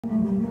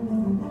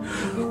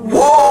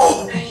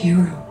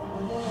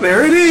hero.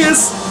 There it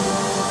is!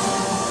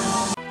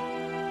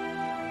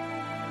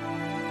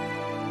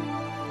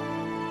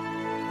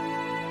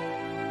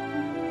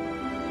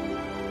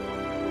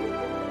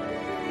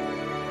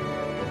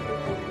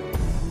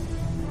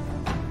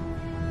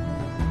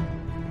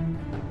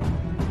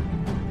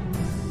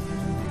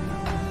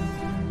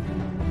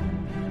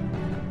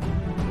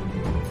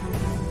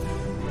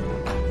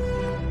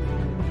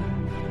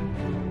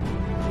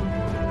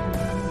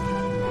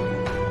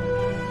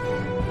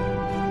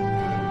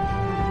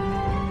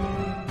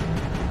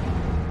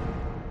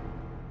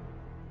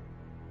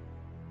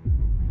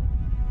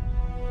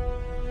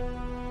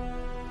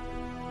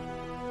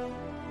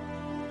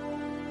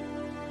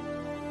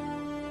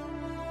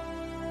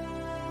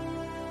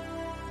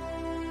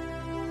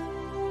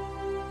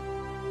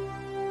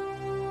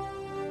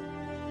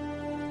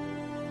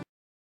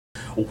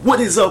 What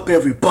is up,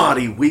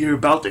 everybody? We're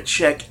about to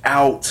check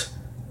out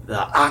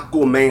the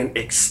Aquaman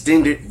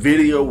extended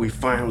video. We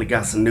finally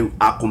got some new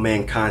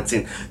Aquaman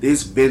content.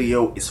 This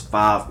video is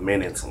 5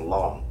 minutes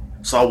long,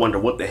 so I wonder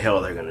what the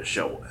hell they're gonna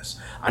show us.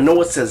 I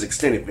know it says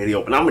extended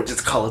video, but I'm gonna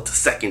just call it the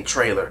second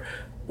trailer.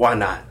 Why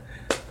not?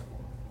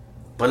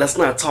 But let's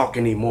not talk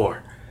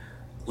anymore.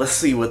 Let's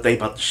see what they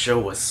about to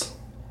show us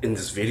in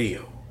this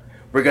video.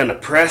 We're gonna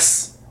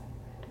press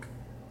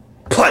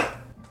play.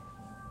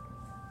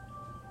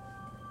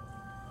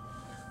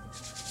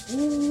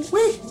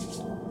 Wait.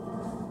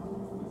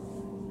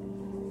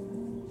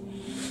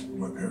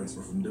 My parents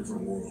were from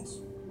different worlds.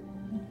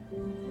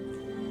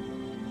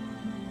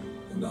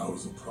 And I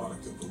was a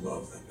product of the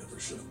love that never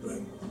should have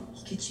been.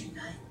 He could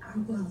unite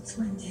our worlds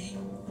one day.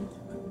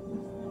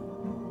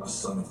 A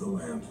son of the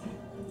land.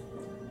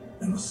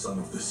 And a son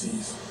of the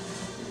seas.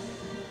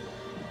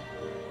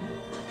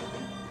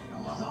 My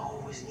mother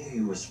always knew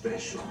you were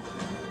special.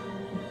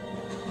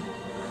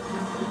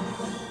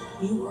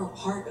 You are a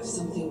part of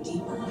something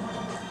deeper.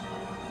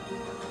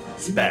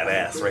 It's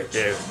badass right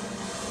there.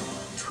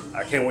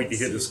 I can't wait to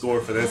hear the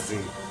score for that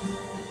scene.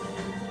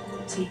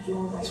 Take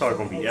your right. It's probably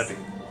gonna be epic.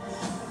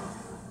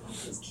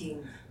 As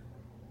king.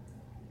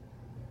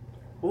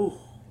 Ooh,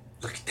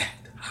 look at that.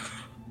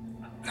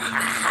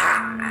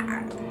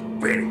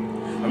 Ready.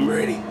 I'm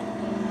ready.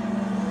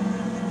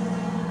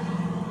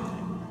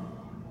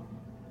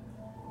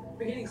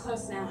 We're getting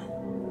close now.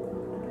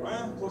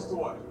 Man, close to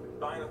what?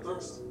 Dying of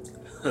thirst?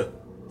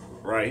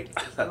 Right.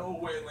 No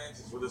way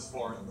Atlantis were this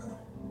far in there.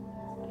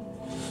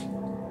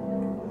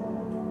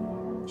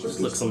 This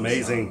looks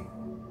amazing.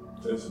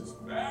 This is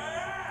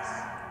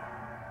badass.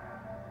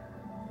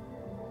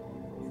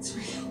 It's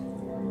real.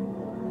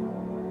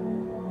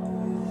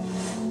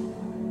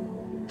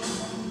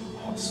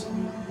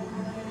 Awesome.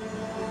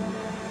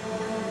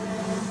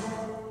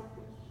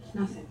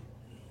 Nothing.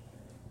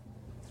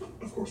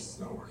 Of course it's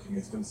not working.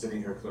 It's been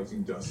sitting here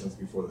collecting dust since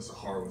before the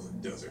Sahara was a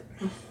desert.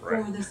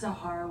 Before the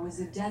Sahara was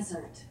a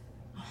desert.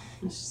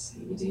 Let's just say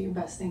you do your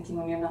best thinking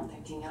when you're not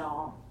thinking at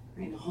all.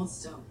 Right, now hold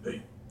still.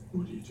 Hey,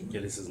 what are you doing?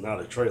 Yeah, this is not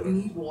a We trailer.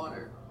 need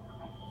water.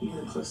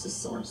 You're the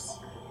closest source.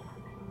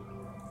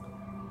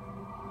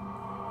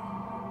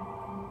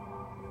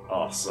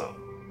 Awesome.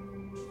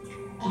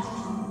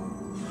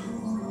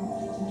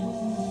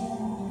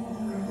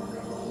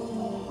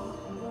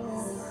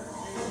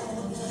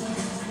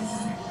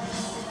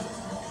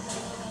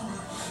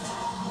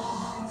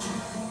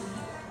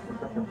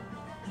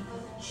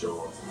 Show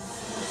off.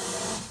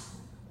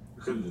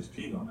 We could have just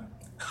peed on it.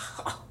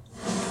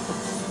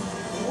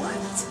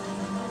 What?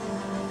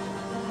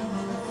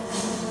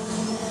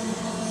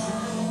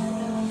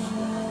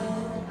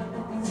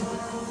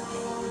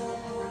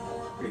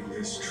 In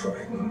this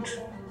trident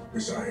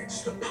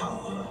resides the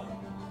power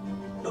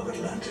of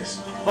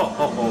Atlantis.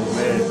 Oh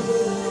man.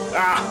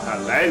 Ah,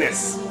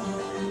 Atlantis.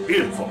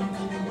 Beautiful.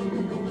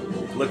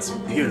 Looks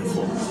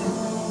beautiful.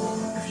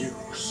 If you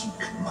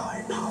seek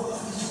my power,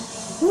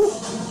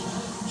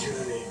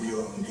 journey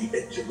beyond the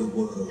edge of the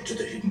world to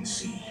the hidden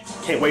sea.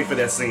 Can't wait for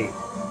that scene.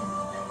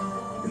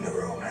 In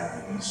their own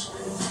hands,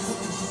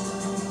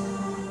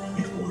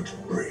 it would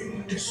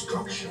bring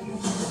destruction.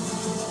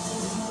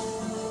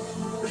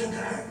 But in the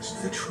hands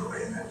of the true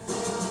heir,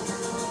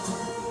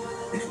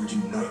 it would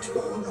unite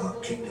all our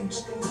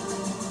kingdoms,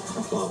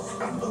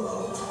 above and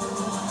below.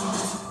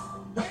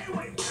 Hey,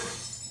 wait!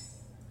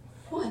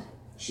 What?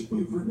 Should we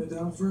have written it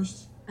down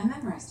first? I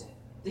memorized it.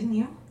 Didn't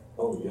you?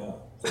 Oh yeah.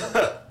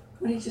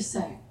 What did you just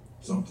say?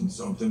 Something,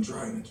 something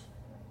trident.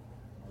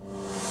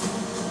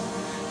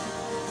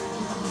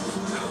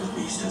 The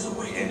beast has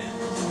awakened.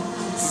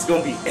 This is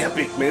gonna be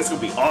epic, man. It's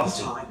gonna be The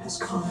awesome. time has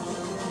come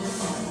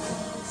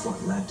for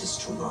Atlantis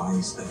to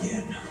rise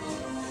again.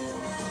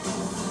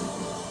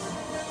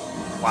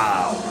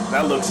 Wow,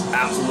 that looks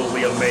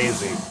absolutely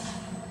amazing.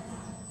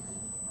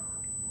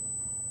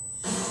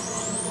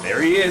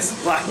 There he is,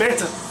 Black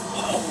Manta.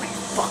 Holy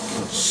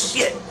fucking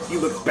shit, he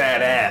looks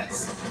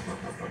badass.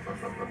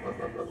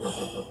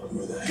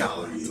 Who the hell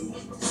God, are you?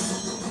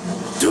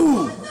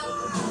 dude.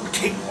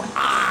 Okay,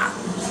 ah.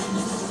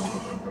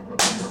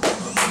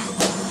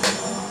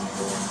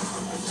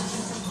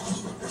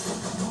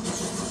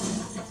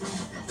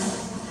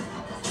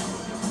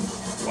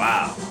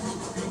 Wow.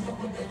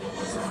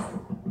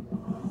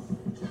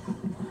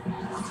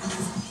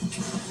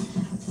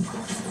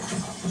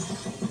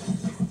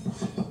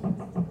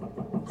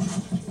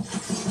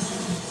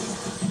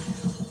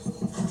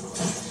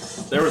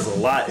 There was a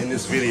lot in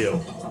this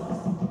video.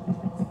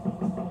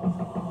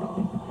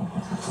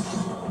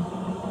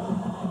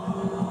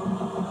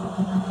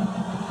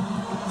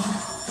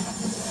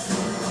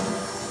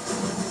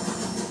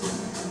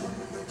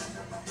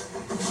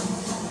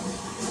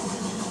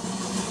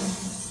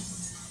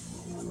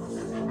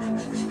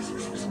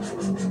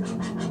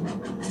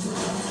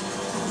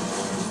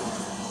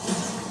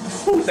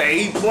 They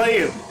ain't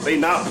playing. They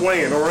not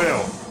playing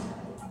around.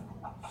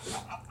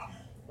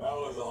 That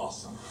was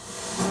awesome.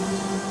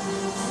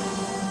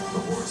 The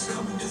war is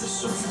coming to the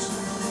surface.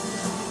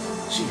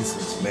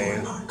 Jesus, We're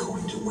man. not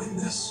going to win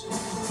this.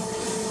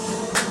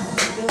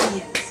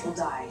 Billions will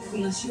die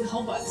unless you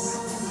help us.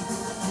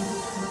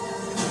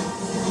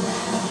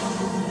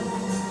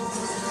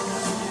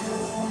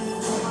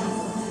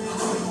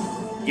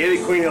 Get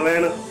it, Queen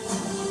Atlanta?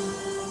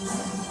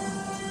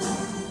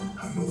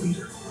 I'm a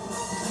leader.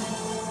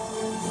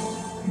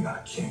 I'm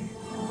not a king.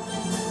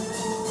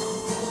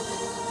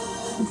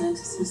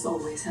 Atlantis has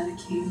always had a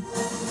king.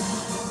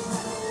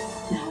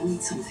 Now we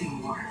need something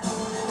more.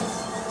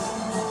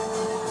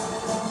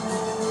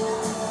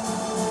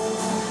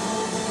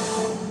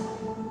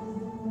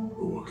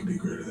 But what could be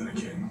greater than a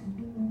king?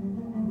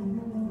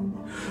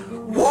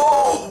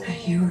 Whoa! A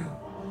hero.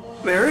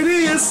 There it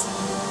is.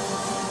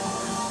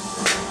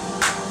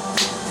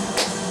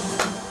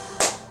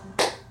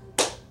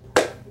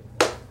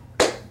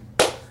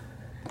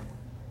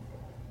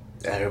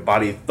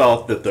 Everybody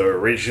thought that the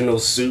original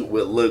suit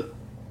would look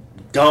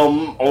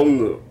dumb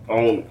on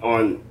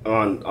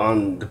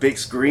the big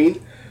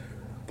screen,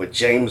 but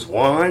James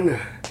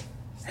Wan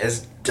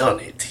has done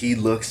it. He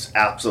looks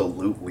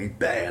absolutely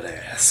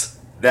badass.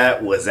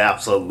 That was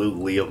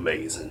absolutely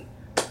amazing.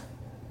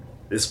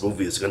 This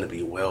movie is going to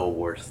be well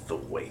worth the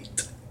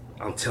wait.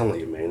 I'm telling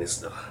you, man,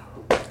 it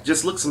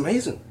just looks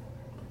amazing.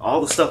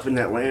 All the stuff in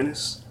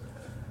Atlantis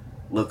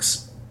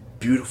looks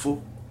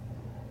beautiful.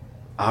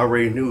 I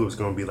already knew it was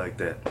going to be like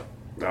that.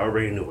 I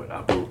already knew it.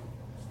 I knew.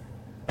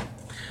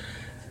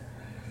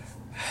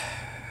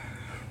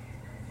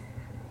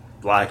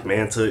 Black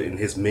Manta and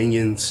his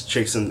minions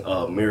chasing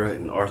Mira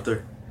and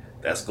Arthur.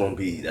 That's gonna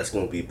be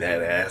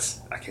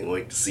badass. I can't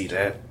wait to see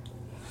that.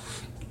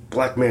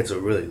 Black Manta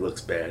really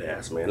looks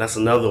badass, man. That's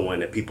another one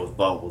that people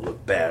thought would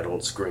look bad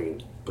on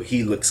screen, but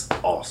he looks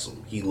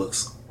awesome. He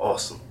looks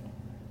awesome.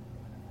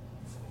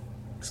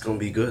 It's gonna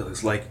be good.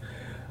 Looks like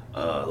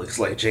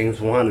James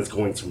Wan is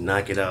going to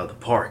knock it out of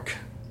the park.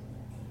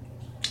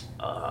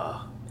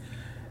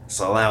 That's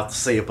all I have to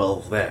say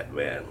about that,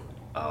 man.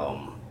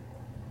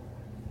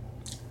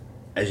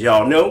 As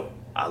y'all know,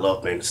 I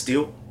love Man of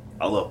Steel.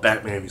 I love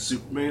Batman v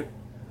Superman.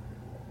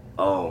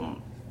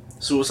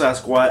 Suicide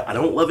Squad, I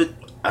don't love it.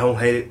 I don't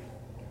hate it.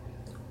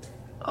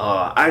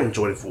 I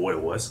enjoyed it for what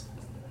it was.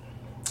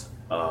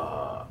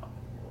 I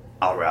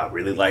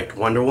really liked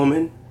Wonder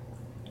Woman,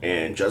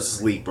 and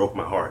Justice League broke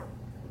my heart.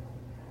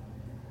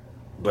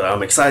 But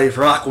I'm excited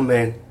for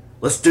Aquaman.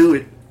 Let's do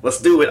it.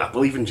 Let's do it. I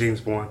believe in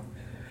James Wan.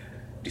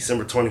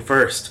 December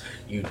 21st.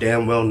 You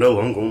damn well know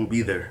I'm going to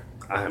be there.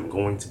 I am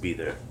going to be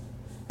there.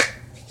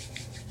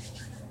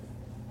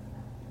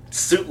 The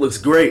suit looks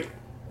great.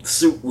 The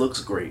suit looks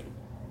great.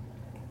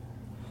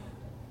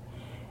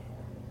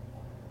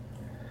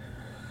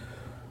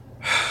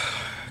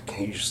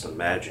 Can you just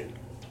imagine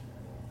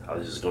how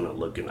this is going to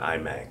look in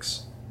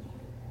IMAX?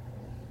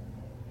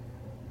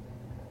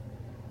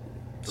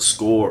 The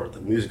score,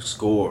 the music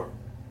score.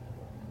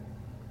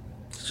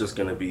 It's just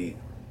going to be...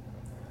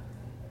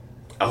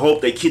 I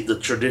hope they keep the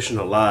tradition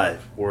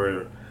alive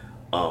where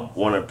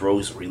Warner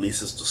Bros.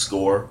 Releases the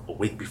score a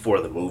week before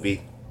the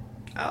movie.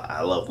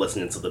 I love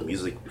listening to the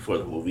music before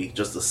the movie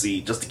just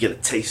to get a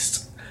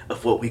taste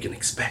of what we can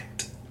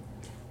expect.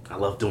 I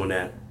love doing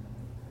that.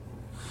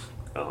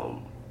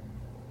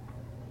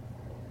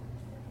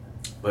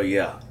 But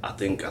yeah, I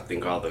think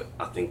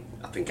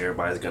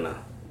everybody's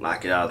gonna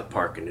knock it out of the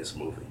park in this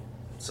movie.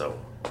 So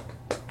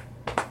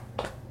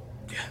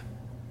yeah,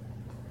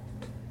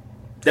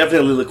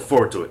 definitely looking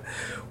forward to it.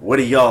 What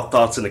are y'all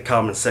thoughts in the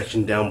comment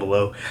section down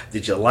below?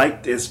 Did you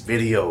like this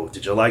video?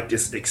 Did you like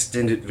this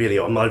extended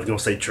video? I'm not even gonna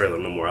say trailer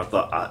no more. I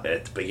thought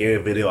at the beginning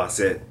of the video I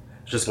said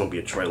it's just gonna be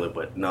a trailer,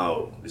 but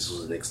no, this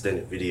was an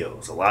extended video.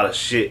 There's a lot of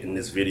shit in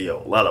this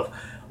video. A lot of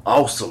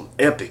awesome,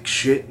 epic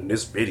shit in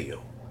this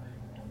video.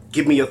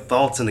 Give me your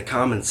thoughts in the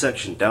comment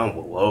section down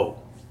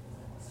below.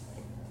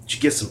 Did you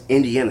get some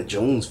Indiana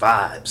Jones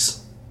vibes?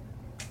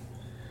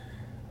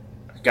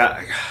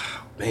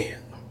 Man.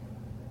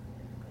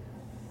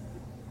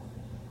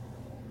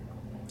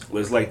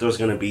 Looks like there's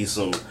gonna be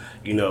some,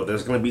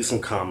 there's gonna be some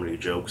comedy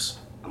jokes.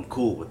 I'm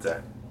cool with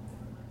that.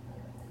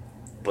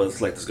 But it's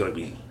like there's gonna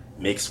be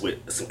mixed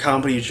with some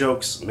comedy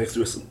jokes, mixed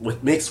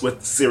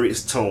with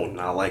serious tone.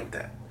 And I like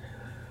that.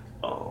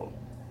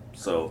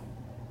 So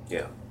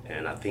yeah,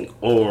 and I think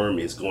Orm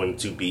is going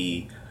to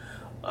be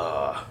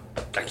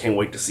I can't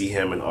wait to see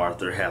him and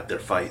Arthur have their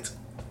fight.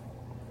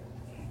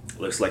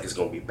 Looks like it's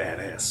gonna be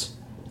badass.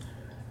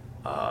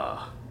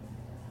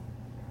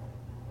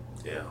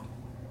 Yeah.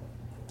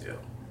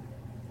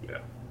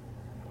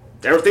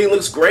 Everything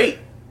looks great.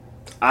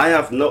 I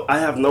have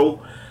no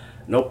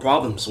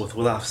problems with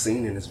what I've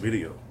seen in this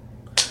video.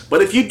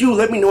 But if you do,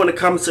 let me know in the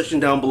comment section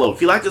down below. If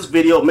you like this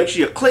video, make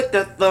sure you click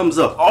that thumbs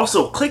up.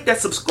 Also, click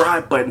that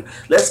subscribe button.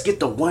 Let's get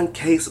to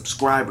 1K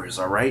subscribers,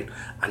 alright?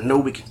 I know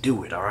we can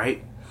do it,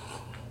 alright?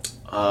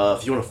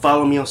 If you want to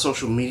follow me on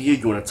social media,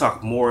 you want to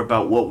talk more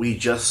about what we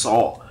just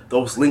saw,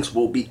 those links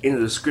will be in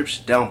the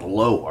description down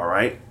below,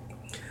 alright?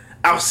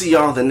 I'll see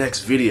y'all in the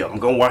next video. I'm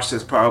going to watch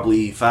this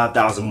probably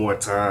 5,000 more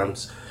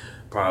times.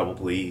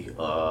 Probably,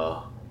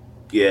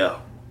 yeah.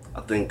 I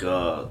think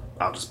I'll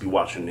just be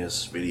watching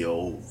this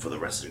video for the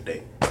rest of the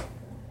day.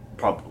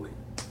 Probably.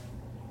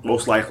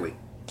 Most likely.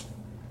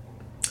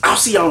 I'll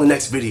see y'all in the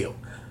next video.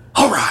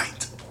 Alright.